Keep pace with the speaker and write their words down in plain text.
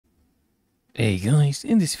Hey guys,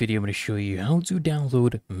 in this video I'm going to show you how to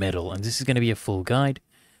download Metal, and this is going to be a full guide.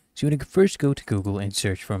 So you're going to first go to Google and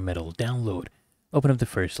search for Metal download. Open up the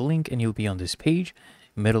first link and you'll be on this page,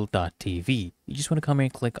 metal.tv. You just want to come here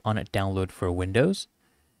and click on download for Windows.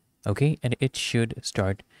 Okay, and it should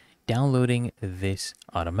start downloading this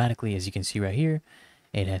automatically. As you can see right here,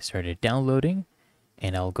 it has started downloading,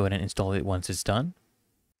 and I'll go ahead and install it once it's done.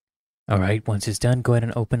 Alright, once it's done, go ahead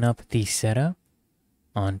and open up the setup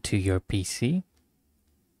onto your PC.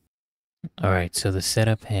 Alright, so the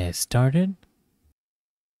setup has started.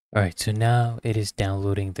 Alright, so now it is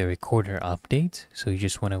downloading the recorder update. So you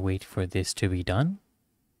just want to wait for this to be done.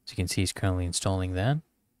 As you can see, it's currently installing that.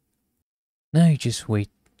 Now you just wait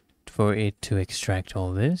for it to extract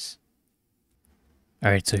all this.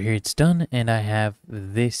 Alright, so here it's done, and I have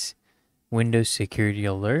this Windows security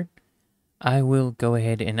alert. I will go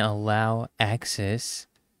ahead and allow access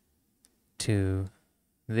to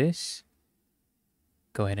this.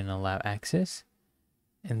 Go ahead and allow access.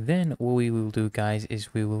 And then what we will do, guys,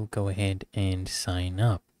 is we will go ahead and sign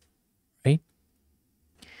up, right?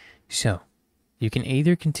 So you can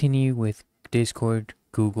either continue with Discord,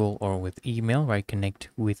 Google, or with email, right? Connect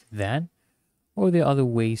with that. Or there are other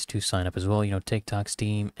ways to sign up as well. You know, TikTok,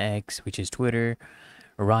 Steam, X, which is Twitter,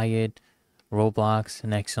 Riot, Roblox,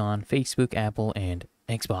 Nexon, Facebook, Apple, and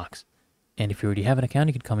Xbox. And if you already have an account,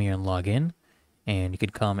 you can come here and log in. And you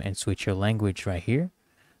could come and switch your language right here.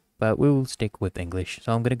 But we will stick with English.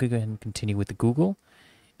 So I'm going to go ahead and continue with Google.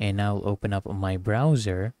 And now I'll open up my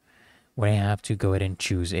browser where I have to go ahead and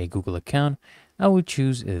choose a Google account. I will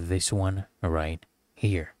choose this one right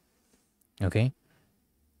here. Okay.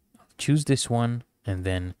 I'll choose this one, and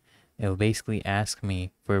then it'll basically ask me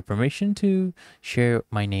for permission to share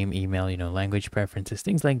my name, email, you know, language preferences,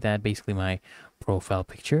 things like that. Basically my profile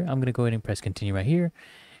picture. I'm going to go ahead and press continue right here.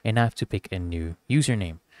 And I have to pick a new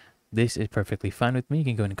username. This is perfectly fine with me. You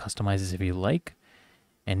can go and customize this if you like.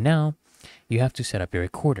 And now you have to set up your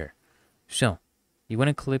recorder. So you want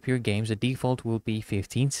to clip your games. The default will be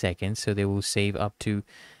 15 seconds. So they will save up to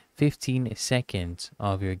 15 seconds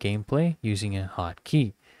of your gameplay using a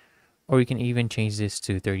hotkey. Or you can even change this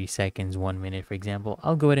to 30 seconds, 1 minute, for example.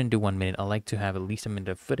 I'll go ahead and do 1 minute. I like to have at least a minute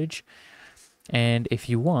of footage. And if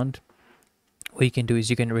you want, what you can do is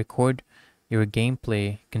you can record your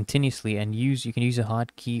gameplay continuously and you can use a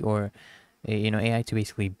hotkey or AI to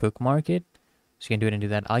basically bookmark it. So you can do it and do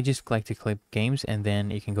that. I just like to clip games, and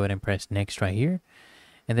then you can go ahead and press next right here.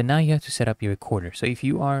 And then now you have to set up your recorder. So if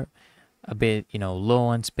you are a bit low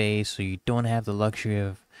on space, so you don't have the luxury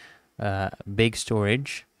of big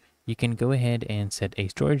storage, you can go ahead and set a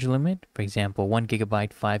storage limit. For example, 1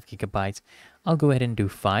 gigabyte, 5 gigabytes. I'll go ahead and do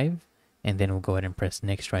 5, and then we'll go ahead and press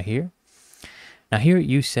next right here. Now here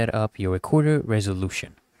you set up your recorder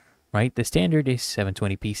resolution, right? The standard is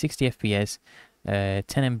 720p, 60 fps,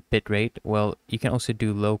 10 bitrate. Well, you can also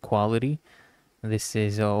do low quality. This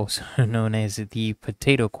is also known as the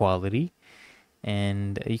potato quality.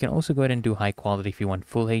 And you can also go ahead and do high quality if you want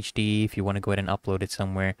full HD, if you want to go ahead and upload it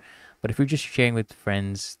somewhere. But if you're just sharing with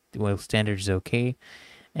friends, well, standard is okay.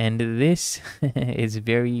 And this is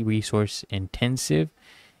very resource intensive.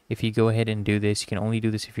 If you go ahead and do this, you can only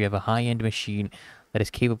do this if you have a high-end machine that is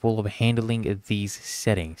capable of handling these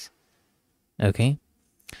settings. Okay?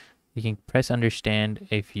 You can press understand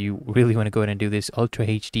if you really want to go ahead and do this. Ultra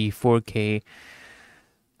HD, 4K.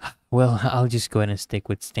 Well, I'll just go ahead and stick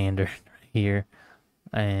with standard here.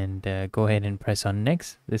 And go ahead and press on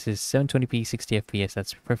next. This is 720p, 60 fps.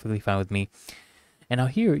 That's perfectly fine with me. And now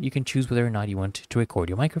here, you can choose whether or not you want to record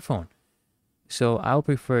your microphone. So I'll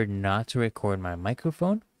prefer not to record my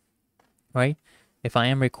microphone. Right? If I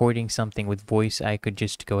am recording something with voice, I could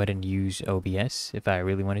just go ahead and use OBS if I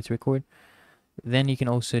really wanted to record. Then you can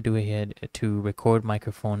also do ahead to record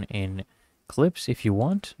microphone in clips if you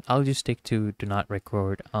want. I'll just stick to do not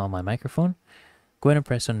record on my microphone. Go ahead and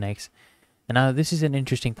press on next. And now this is an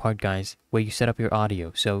interesting part, guys, where you set up your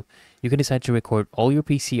audio. So you can decide to record all your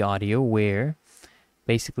PC audio where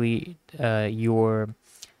basically even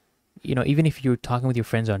if you're talking with your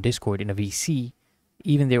friends on Discord in a VC,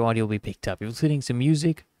 even their audio will be picked up. If you're listening to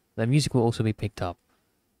music, the music will also be picked up,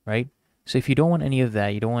 right? So if you don't want any of that,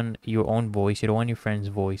 you don't want your own voice, you don't want your friends'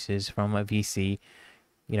 voices from a VC,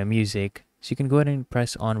 music, so you can go ahead and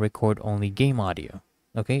press on record only game audio.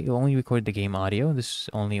 Okay, you'll only record the game audio. This is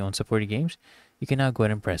only on supported games. You can now go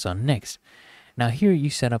ahead and press on next. Now here you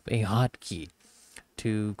set up a hotkey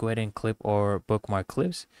to go ahead and clip or bookmark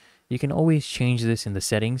clips. You can always change this in the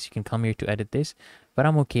settings. You can come here to edit this, but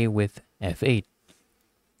I'm okay with F8.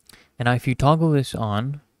 And now if you toggle this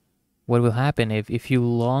on, what will happen if you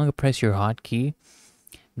long press your hotkey,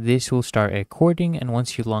 this will start recording, and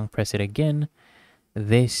once you long press it again,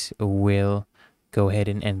 this will go ahead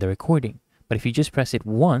and end the recording. But if you just press it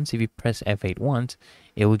once, if you press F8 once,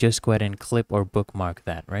 it will just go ahead and clip or bookmark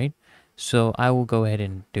that, right? So I will go ahead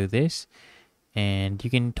and do this, and you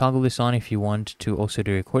can toggle this on if you want to also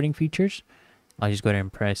do recording features. I'll just go ahead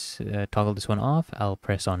and press toggle this one off. I'll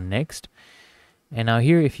press on next. And now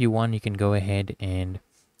here, if you want, you can go ahead and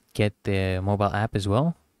get the mobile app as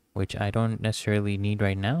well, which I don't necessarily need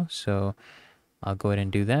right now. So I'll go ahead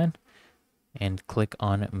and do that and click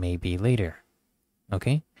on maybe later.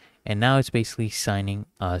 Okay. And now it's basically signing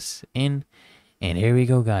us in. And here we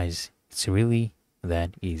go, guys. It's really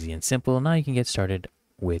that easy and simple. Now you can get started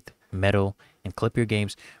with Metal and clip your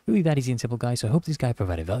games. Really that easy and simple, guys. So I hope this guide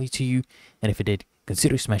provided value to you. And if it did,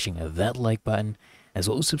 consider smashing that like button as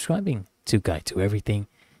well as subscribing to Guide to Everything.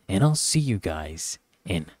 And I'll see you guys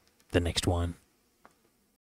in the next one.